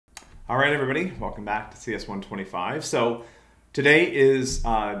All right, everybody, welcome back to CS 125. So today is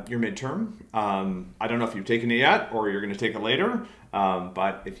your midterm. I don't know if you've taken it yet or you're going to take it later,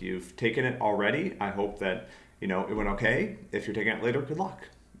 but if you've taken it already, I hope that it went okay. If you're taking it later, good luck.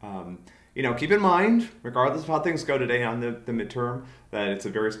 Keep in mind, regardless of how things go today on the midterm, that it's a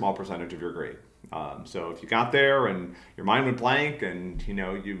very small percentage of your grade. So if you got there and your mind went blank and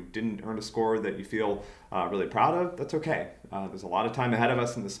you didn't earn a score that you feel really proud of, that's okay. There's a lot of time ahead of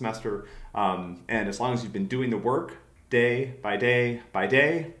us in the semester, and as long as you've been doing the work day by day by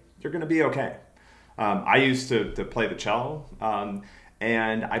day, you're going to be okay. I used to play the cello,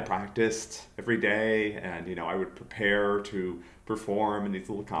 and I practiced every day, and I would prepare to perform in these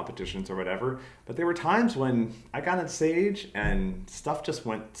little competitions or whatever. But there were times when I got on stage and stuff just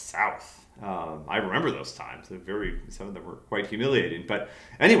went south. I remember those times. Some of them were quite humiliating. But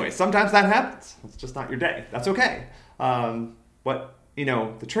anyway, sometimes that happens. It's just not your day. That's okay. The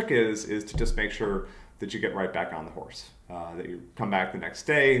trick is to just make sure that you get right back on the horse. That you come back the next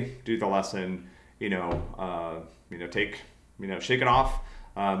day, do the lesson, shake it off,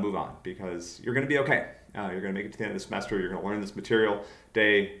 move on, because you're going to be okay. You're going to make it to the end of the semester. You're going to learn this material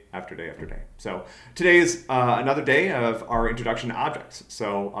day after day after day. So today is another day of our introduction to objects.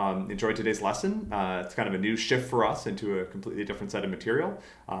 So enjoy today's lesson. It's kind of a new shift for us into a completely different set of material.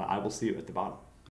 I will see you at the bottom.